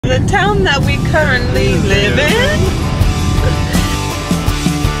The town that we currently live in.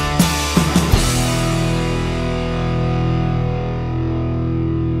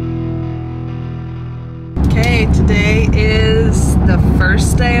 Okay, today is the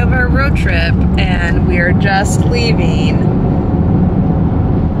first day of our road trip and we're just leaving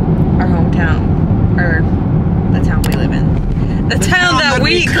our hometown, or the town we live in. The town that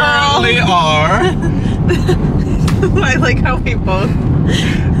we currently are. I like how we both...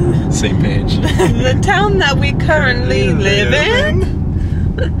 Same page. The town that we currently live in.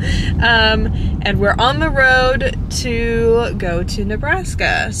 And we're on the road to go to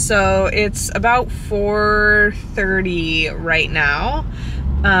Nebraska. So it's about 4:30 right now.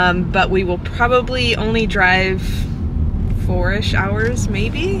 But we will probably only drive 4-ish hours,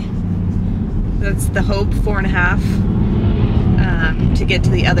 maybe. That's the hope, 4.5, to get to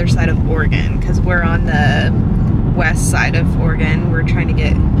the other side of Oregon, because we're on the west side of Oregon. We're trying to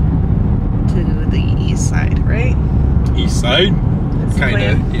get to the east side, right? East side?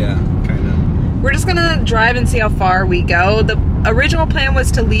 Kinda, yeah, kinda. We're just gonna drive and see how far we go. The original plan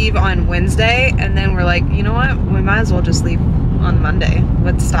was to leave on Wednesday, and then we're like, you know what? We might as well just leave on Monday.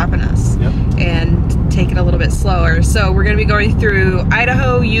 What's stopping us? Yep. And take it a little bit slower. So we're gonna be going through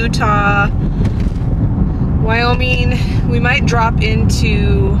Idaho, Utah, Wyoming. We might drop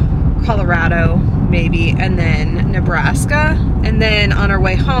into Colorado, maybe, and then Nebraska. And then on our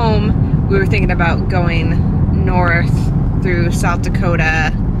way home, we were thinking about going north through South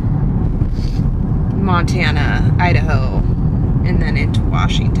Dakota, Montana, Idaho, and then into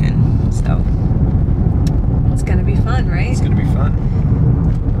Washington. So it's gonna be fun, right? It's gonna be fun.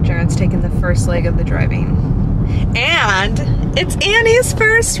 Jaren's taking the first leg of the driving. And it's Annie's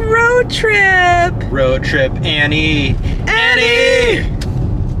first road trip! Road trip, Annie! Annie!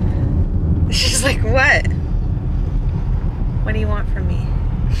 She's like, what? What do you want from me?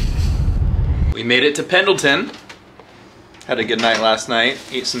 We made it to Pendleton. Had a good night last night.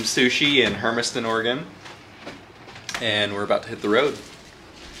 Ate some sushi in Hermiston, Oregon. And we're about to hit the road.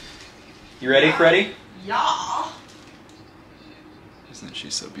 You ready, Freddie? Yeah! Isn't she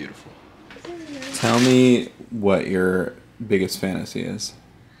so beautiful? Tell me what your biggest fantasy is.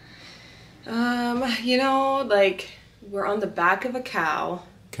 You know, like, we're on the back of a cow.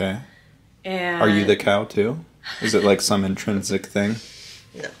 Okay. And... Are you the cow too? Is it like some intrinsic thing?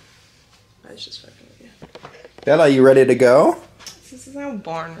 No. I was just fucking with you. Bella, you ready to go? This is how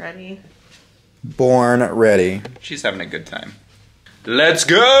born ready. Born ready. She's having a good time. Let's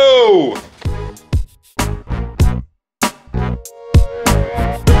go!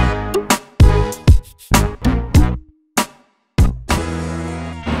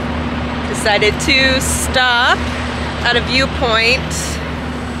 Decided to stop at a viewpoint.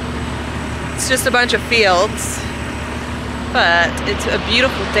 It's just a bunch of fields, but it's a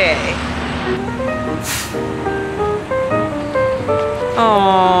beautiful day.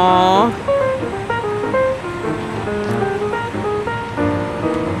 Aww.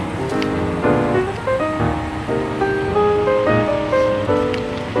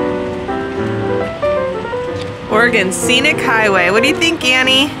 Oregon Scenic Highway. What do you think,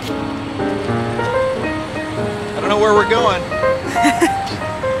 Annie? I don't know where we're going.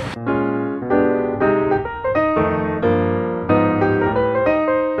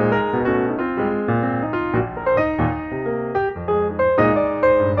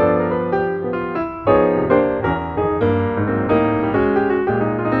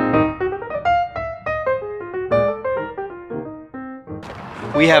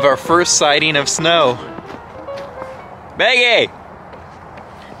 We have our first sighting of snow. Maggie!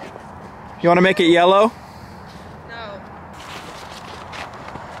 You want to make it yellow? No.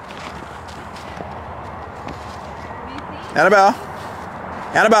 Annabelle!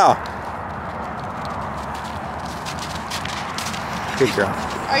 Annabelle! Good girl.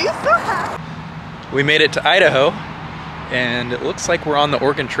 Are you so happy? We made it to Idaho, and it looks like we're on the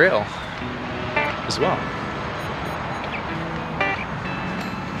Oregon Trail as well.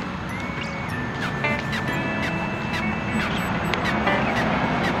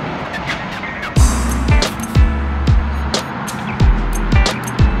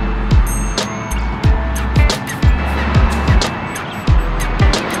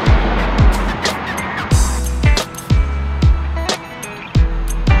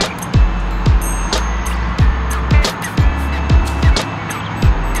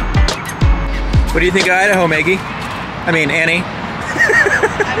 What do you think of Idaho, Maggie? I mean, Annie. I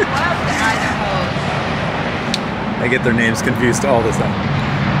love the Idaho. I get their names confused all the time.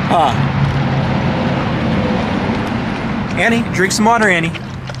 Annie, drink some water, Annie.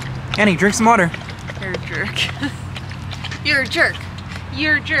 Annie, drink some water. You're a jerk. You're a jerk.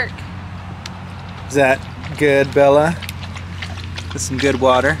 You're a jerk. Is that good, Bella? That's some good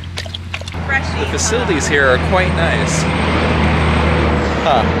water. Freshy. The facilities here are quite nice.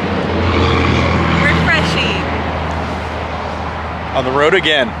 Huh. Refreshing. On the road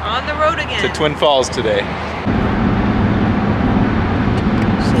again. On the road again. To Twin Falls today.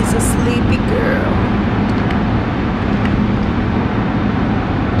 She's a sleepy girl.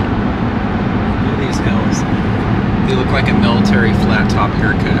 Look at these hills. They look like a military flat top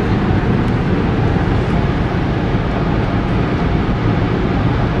haircut.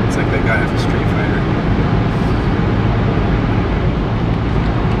 It's like that guy off of Street Fighter.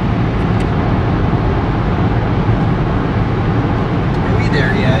 Are we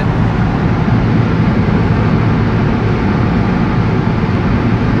there yet?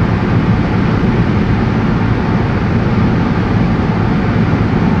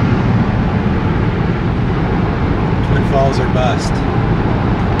 Twin Falls or bust.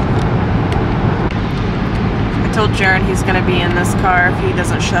 I told Jared he's gonna be in this car if he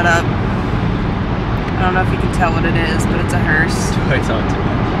doesn't shut up. I don't know if you can tell what it is, but it's a hearse. I talk too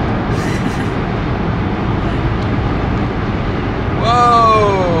much.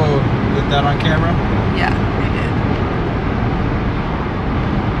 Whoa! Get that on camera? Yeah, I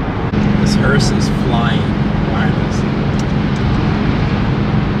This hearse is flying wireless.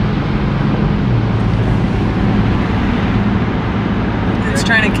 did. It's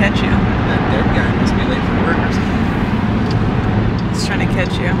trying to catch you. That dead guy must be late for work or something. It's trying to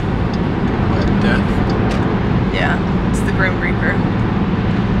catch you. What, death? Yeah, it's the Grim Reaper.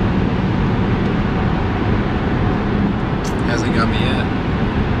 Hasn't got me yet.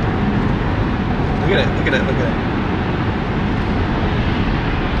 Look at it, look at it, look at it.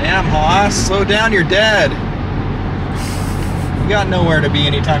 Damn, Hoss, slow down, you're dead. You got nowhere to be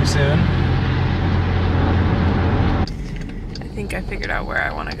anytime soon. I think I figured out where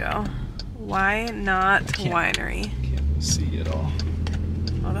I want to go. Why not winery? Can't see it all.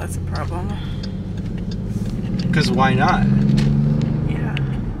 Oh, that's a problem. Because why not? Yeah.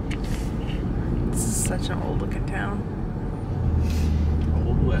 This is such an old looking town.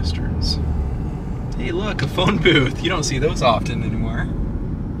 Old Westerns. Hey, look, a phone booth. You don't see those often anymore.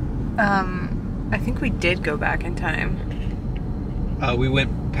 I think we did go back in time. We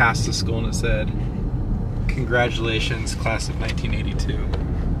went past the school and it said, "Congratulations, class of 1982."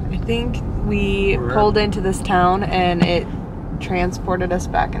 I think we pulled into this town and it transported us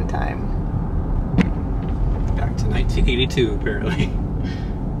back in time. Back to 1982, apparently.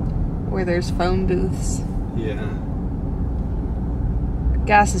 Where there's phone booths. Yeah.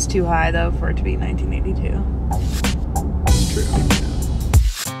 Gas is too high though for it to be 1982. True.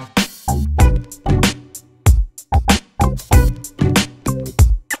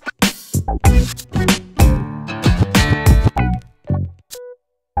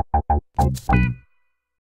 Yeah.